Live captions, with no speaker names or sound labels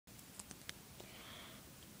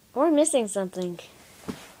We're missing something.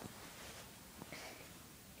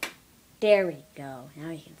 There we go. Now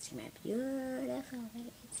you can see my beautiful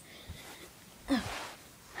face. Oh.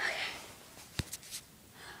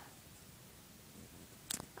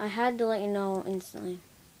 I had to let you know instantly.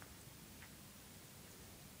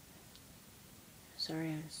 Sorry,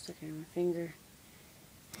 I was sticking in my finger.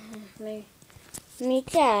 Me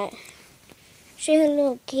cat. Say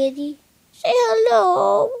hello, kitty. Say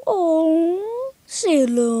hello. Oh, say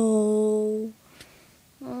hello.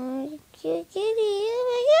 Oh, kitty. Oh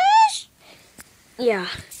my gosh. Yeah,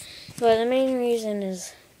 but the main reason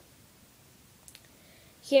is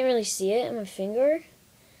you can't really see it in my finger.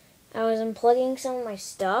 I was unplugging some of my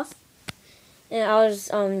stuff, and I was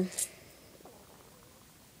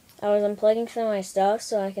unplugging some of my stuff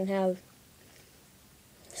so I can have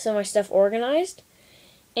some of my stuff organized,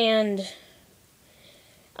 and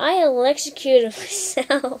I electrocuted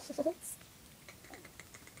myself.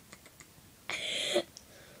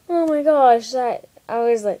 Oh my gosh, I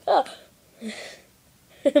was like, oh.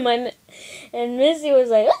 And Missy was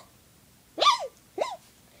like, oh.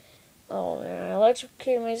 Oh man, I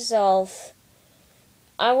electrocuted myself.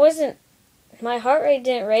 My heart rate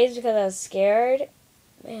didn't raise because I was scared.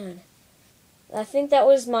 Man, I think that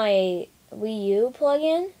was my Wii U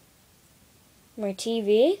plug-in, my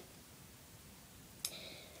TV.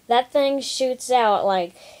 That thing shoots out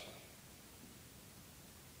like,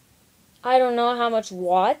 I don't know how much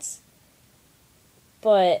watts,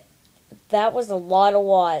 but that was a lot of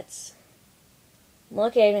watts. I'm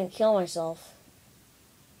lucky I didn't kill myself.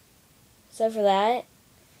 Except for that,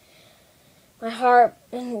 my heart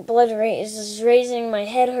and blood rate is just raising. My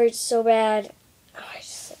head hurts so bad. Oh, I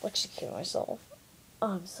just electrocuted myself. Oh,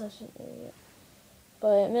 I'm such an idiot.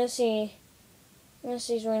 But Missy's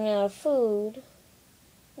running out of food.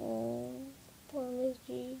 Oh, poor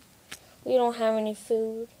Missy. We don't have any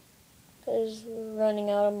food because we're running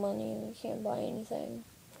out of money and we can't buy anything.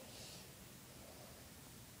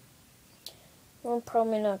 We're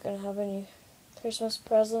probably not going to have any Christmas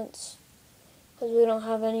presents because we don't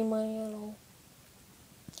have any money at all.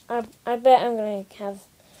 I bet I'm going to have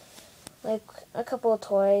like a couple of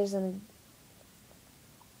toys and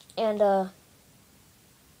some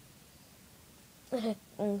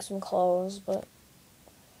clothes,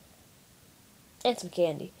 and some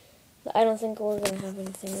candy. But I don't think we're going to have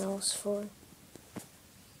anything else for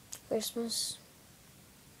Christmas.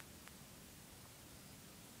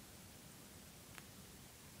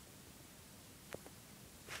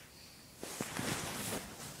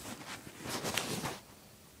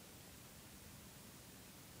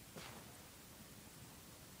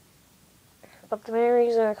 But the main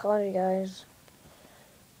reason I called you guys,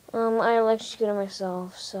 I electrocuted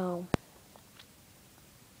myself, so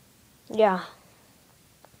yeah.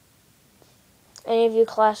 Any of you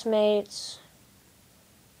classmates,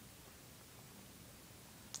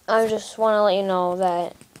 I just want to let you know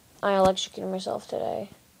that I electrocuted myself today.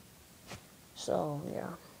 So,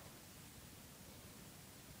 yeah.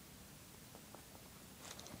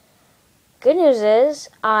 Good news is,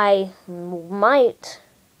 I might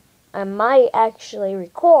actually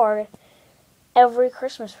record every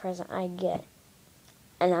Christmas present I get.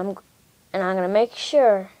 And I'm going to make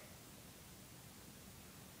sure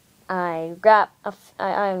I wrap a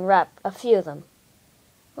few of them.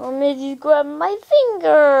 Oh, Midge grabbed my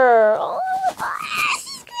finger. Oh,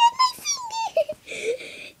 she grabbed my finger.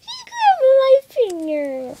 She grabbed my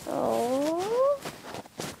finger. Oh,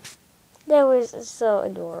 that was so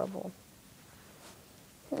adorable.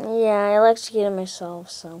 Yeah, I electrocuted myself,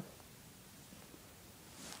 so.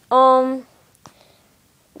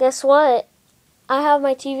 Guess what? I have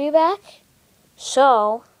my TV back.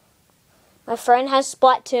 So, my friend has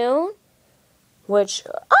Splatoon,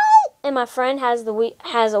 and my friend has a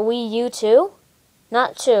Wii U too.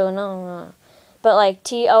 Not two, no. But like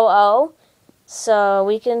TOO. So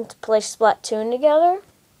we can play Splatoon together.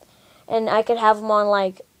 And I could have them on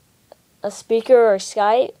like a speaker or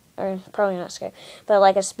Skype. Or probably not Skype. But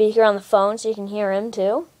like a speaker on the phone so you can hear him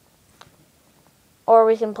too. Or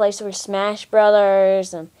we can play Super Smash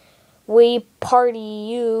Brothers and Wii Party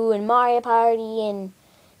U and Mario Party and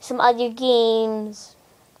some other games.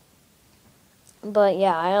 But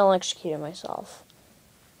yeah, I electrocuted myself.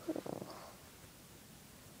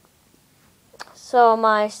 So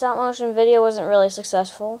my stop motion video wasn't really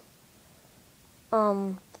successful.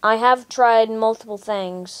 I have tried multiple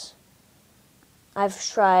things. I've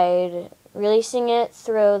tried releasing it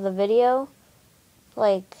through the video.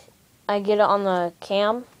 Like, I get it on the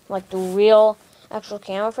cam, like the real actual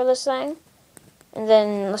camera for this thing. And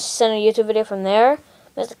then let's send a YouTube video from there.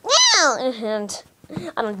 But it's like, wow! And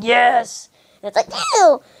I'm like, yes! And it's like,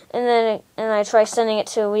 ew! And I try sending it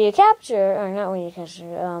to Wii U Capture, or not Wii U Capture,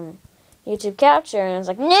 YouTube Capture, and it's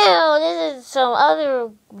like, no, this is some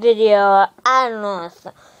other video. I don't know.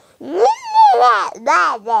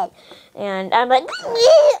 And I'm like,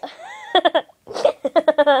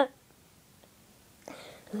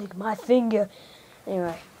 like my finger.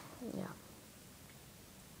 Anyway, yeah.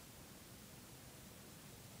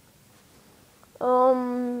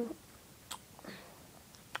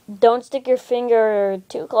 Don't stick your finger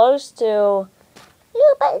too close to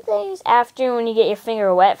little bite things after when you get your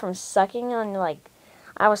finger wet from sucking on, like,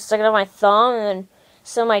 I was sucking on my thumb and then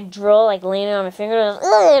some of my drill like landed on my finger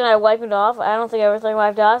and I wiped it off. I don't think everything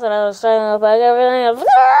wiped off, and I was starting to bug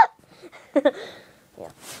everything. Yeah.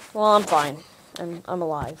 Well, I'm fine. I'm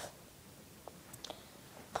alive.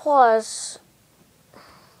 Plus,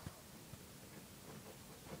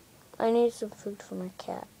 I need some food for my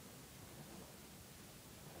cat.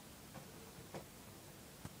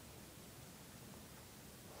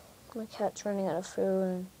 My cat's running out of food,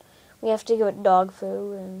 and we have to give it dog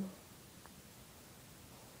food, and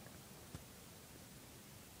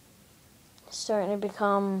it's starting to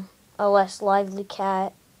become a less lively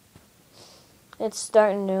cat. It's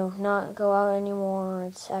starting to not go out anymore.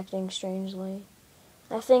 It's acting strangely.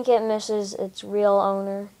 I think it misses its real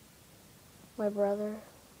owner, my brother.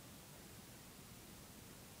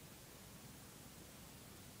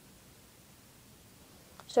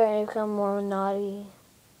 Starting to become more naughty.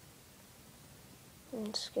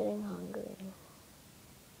 It's getting hungry.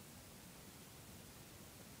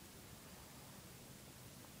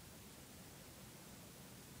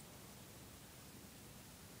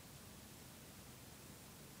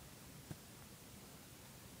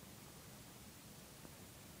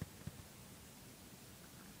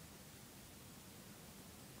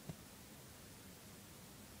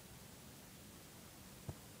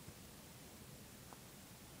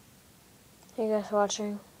 Hey guys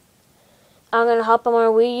watching. I'm gonna hop on my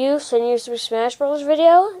Wii U, send you Super Smash Bros.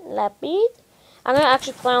 Video. Lapid. I'm gonna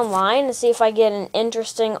actually play online and see if I get an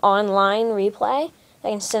interesting online replay. I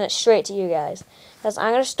can send it straight to you guys. Because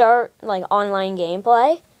I'm gonna start like online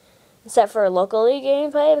gameplay, except for locally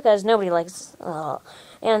gameplay, because nobody likes.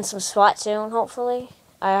 And some Splatoon, hopefully.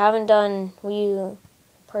 I haven't done Wii U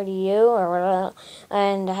Party U or whatever,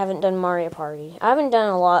 and I haven't done Mario Party. I haven't done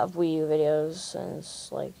a lot of Wii U videos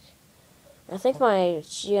since like. I think my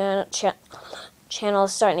channel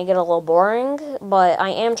is starting to get a little boring, but I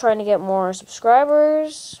am trying to get more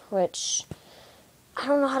subscribers, which I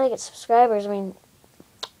don't know how to get subscribers. I mean,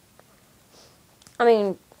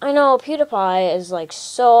 I know PewDiePie is like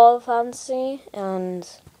so fancy, and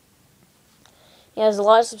he has a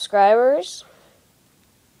lot of subscribers.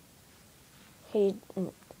 He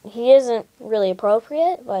isn't really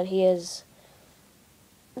appropriate, but he is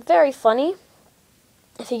very funny.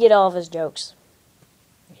 If you get all of his jokes.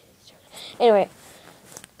 Anyway,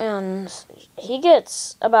 and he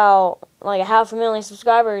gets about like 500,000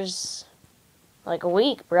 subscribers like a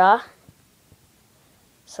week, bruh.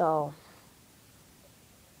 So,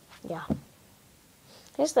 yeah.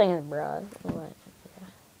 His thing is bruh.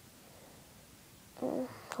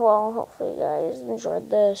 Well, hopefully you guys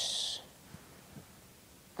enjoyed this.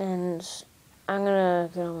 And I'm gonna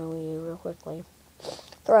get on my Wii U real quickly.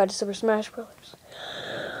 Throw out to Super Smash Bros.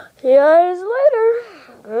 See you guys later.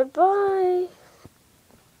 Goodbye.